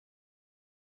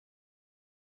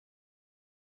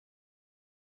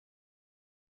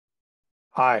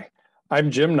Hi, I'm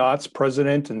Jim Knotts,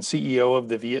 President and CEO of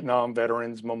the Vietnam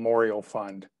Veterans Memorial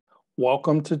Fund.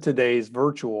 Welcome to today's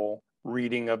virtual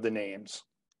reading of the names.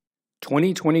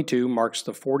 2022 marks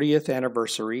the 40th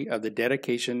anniversary of the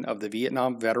dedication of the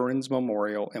Vietnam Veterans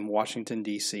Memorial in Washington,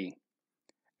 D.C.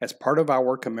 As part of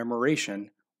our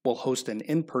commemoration, we'll host an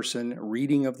in-person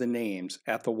reading of the names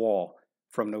at the wall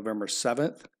from November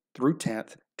 7th through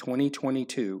 10th,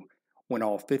 2022, when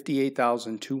all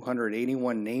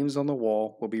 58,281 names on the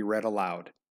wall will be read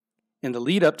aloud. In the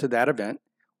lead up to that event,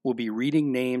 we'll be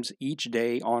reading names each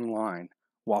day online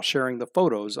while sharing the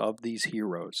photos of these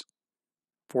heroes.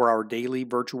 For our daily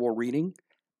virtual reading,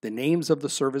 the names of the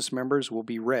service members will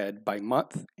be read by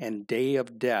month and day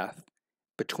of death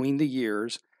between the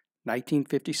years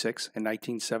 1956 and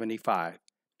 1975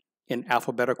 in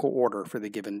alphabetical order for the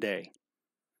given day.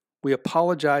 We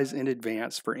apologize in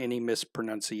advance for any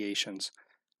mispronunciations.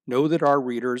 Know that our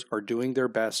readers are doing their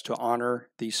best to honor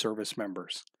these service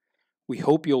members. We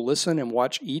hope you'll listen and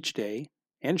watch each day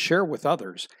and share with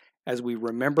others as we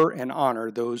remember and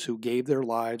honor those who gave their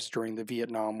lives during the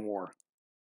Vietnam War.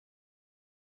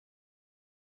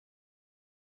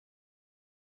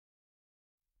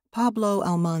 Pablo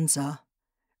Almanza,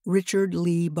 Richard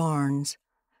Lee Barnes,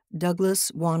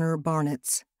 Douglas Warner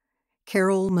Barnetts,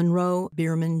 Carol Monroe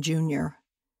Bierman Jr.,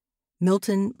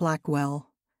 Milton Blackwell,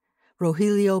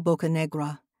 Rogelio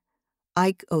Bocanegra,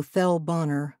 Ike Othell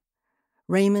Bonner,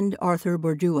 Raymond Arthur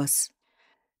Borduas,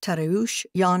 Tadeusz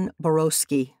Jan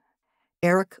Borowski,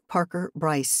 Eric Parker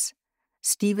Bryce,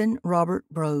 Stephen Robert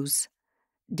Brose,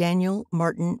 Daniel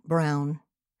Martin Brown,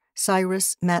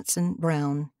 Cyrus Matson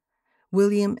Brown,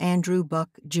 William Andrew Buck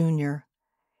Jr.,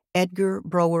 Edgar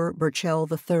Brower Burchell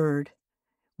III,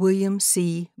 William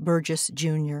C. Burgess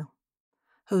Jr.,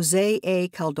 Jose A.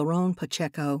 Calderon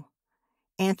Pacheco,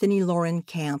 Anthony Lauren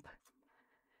Camp,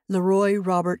 Leroy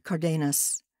Robert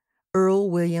Cardenas,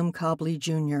 Earl William Cobley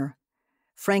Jr.,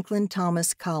 Franklin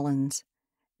Thomas Collins,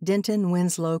 Denton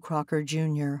Winslow Crocker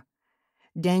Jr.,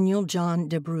 Daniel John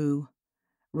DeBrew,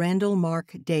 Randall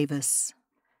Mark Davis,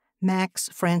 Max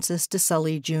Francis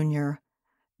DeSully Jr.,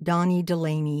 Donnie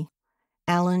Delaney,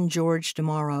 Alan George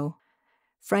DeMauro,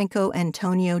 Franco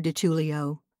Antonio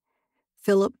DiTullio,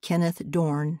 Philip Kenneth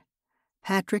Dorn,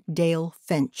 Patrick Dale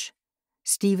Finch,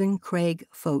 Stephen Craig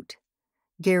Fote,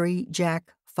 Gary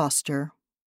Jack Foster,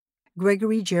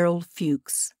 Gregory Gerald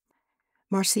Fuchs,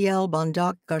 Marcial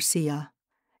Bondoc Garcia,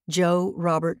 Joe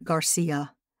Robert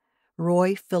Garcia,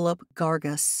 Roy Philip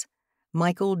Gargas,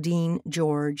 Michael Dean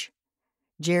George,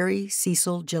 Jerry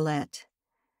Cecil Gillette,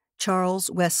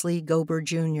 Charles Wesley Gober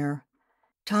Jr.,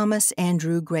 Thomas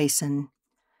Andrew Grayson,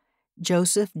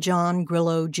 Joseph John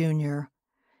Grillo Jr.,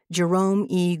 Jerome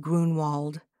E.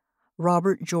 Grunwald,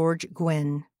 Robert George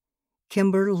Gwynn,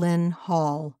 Kimber Lynn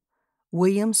Hall,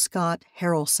 William Scott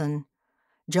Harrelson,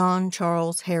 John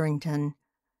Charles Harrington,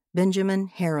 Benjamin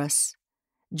Harris,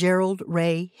 Gerald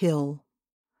Ray Hill,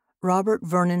 Robert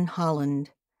Vernon Holland,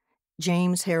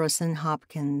 James Harrison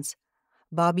Hopkins,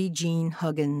 Bobby Jean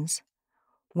Huggins,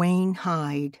 Wayne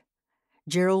Hyde,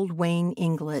 Gerald Wayne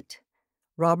Inglet,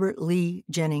 Robert Lee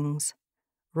Jennings,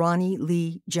 Ronnie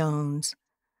Lee Jones,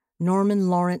 Norman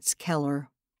Lawrence Keller,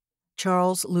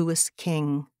 Charles Lewis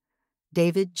King,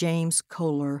 David James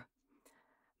Kohler,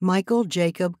 Michael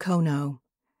Jacob Kono,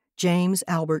 James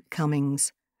Albert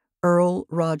Cummings, Earl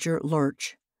Roger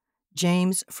Lurch,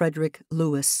 James Frederick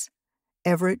Lewis,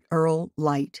 Everett Earl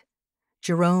Light,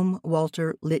 Jerome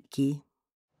Walter Litke,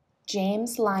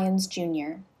 James Lyons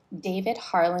Jr., David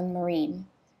Harlan Marine,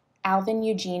 Alvin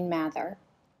Eugene Mather,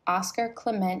 Oscar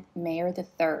Clement Mayer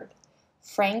III,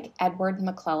 Frank Edward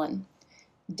McClellan,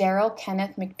 Daryl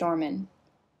Kenneth McDorman,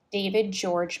 David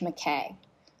George McKay,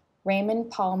 Raymond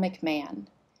Paul McMahon,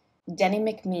 Denny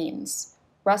McMeans,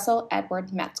 Russell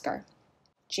Edward Metzger,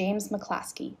 James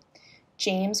McClaskey,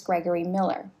 James Gregory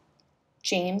Miller,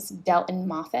 James Delton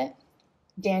Moffett,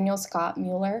 Daniel Scott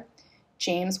Mueller,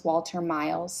 James Walter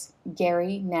Miles,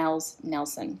 Gary Nels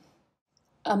Nelson,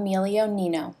 Emilio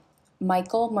Nino,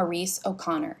 Michael Maurice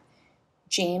O'Connor,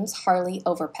 James Harley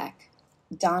Overpeck,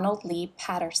 Donald Lee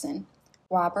Patterson,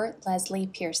 Robert Leslie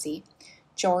Piercy,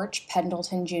 George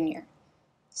Pendleton Jr.,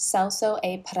 Celso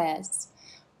A. Perez,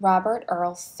 Robert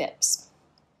Earl Phipps,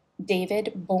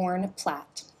 David Bourne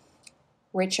Platt,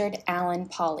 Richard Allen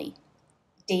Pauley,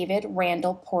 David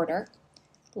Randall Porter,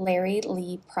 Larry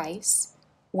Lee Price,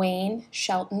 Wayne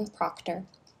Shelton Proctor,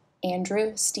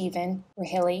 Andrew Stephen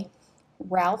Rahilly,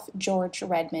 Ralph George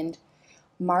Redmond,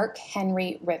 Mark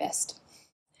Henry Rivest,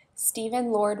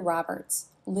 Stephen Lord Roberts,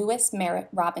 Lewis Merritt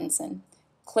Robinson,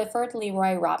 Clifford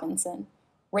Leroy Robinson,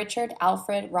 Richard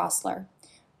Alfred Rossler,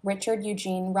 Richard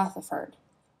Eugene Rutherford,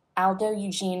 Aldo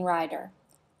Eugene Ryder,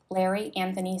 Larry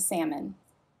Anthony Salmon,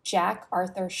 Jack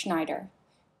Arthur Schneider,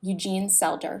 Eugene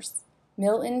Selders,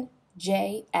 Milton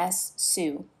J. S.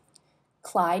 Sue,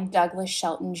 Clyde Douglas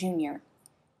Shelton Jr.,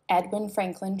 Edwin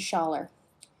Franklin Schaller,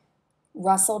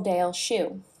 Russell Dale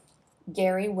Shue,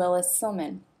 Gary Willis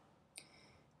Silman,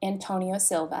 Antonio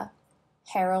Silva,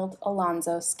 Harold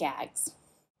Alonzo Skaggs,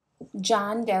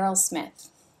 John Darrell Smith,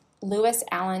 Louis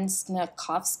Allen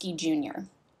Snakowski Jr.,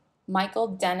 Michael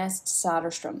Dennis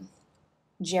Soderstrom,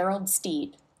 Gerald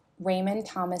Steed, Raymond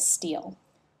Thomas Steele,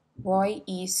 Roy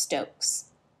E. Stokes,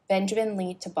 Benjamin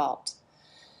Lee Tybalt,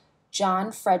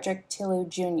 John Frederick Tillou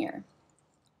Jr.,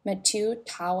 Matu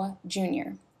Tawa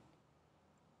Jr.,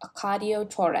 Acadio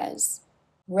Torres,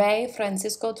 Ray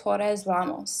Francisco Torres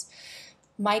Ramos,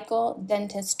 Michael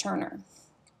Dentis Turner,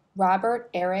 Robert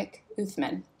Eric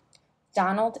Uthman,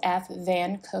 Donald F.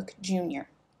 Van Cook Jr.,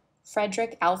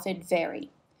 Frederick Alfred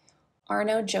Very,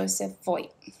 Arno Joseph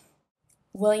Voigt,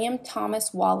 William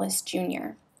Thomas Wallace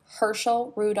Jr.,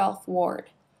 Herschel Rudolph Ward,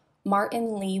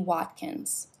 Martin Lee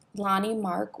Watkins, Lonnie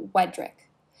Mark Wedrick,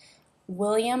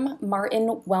 William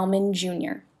Martin Wellman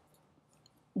Jr.,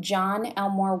 John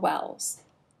Elmore Wells,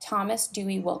 Thomas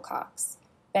Dewey Wilcox,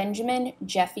 Benjamin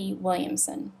Jeffy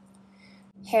Williamson,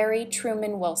 Harry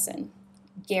Truman Wilson,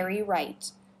 Gary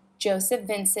Wright, Joseph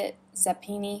Vincent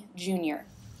Zappini Jr.,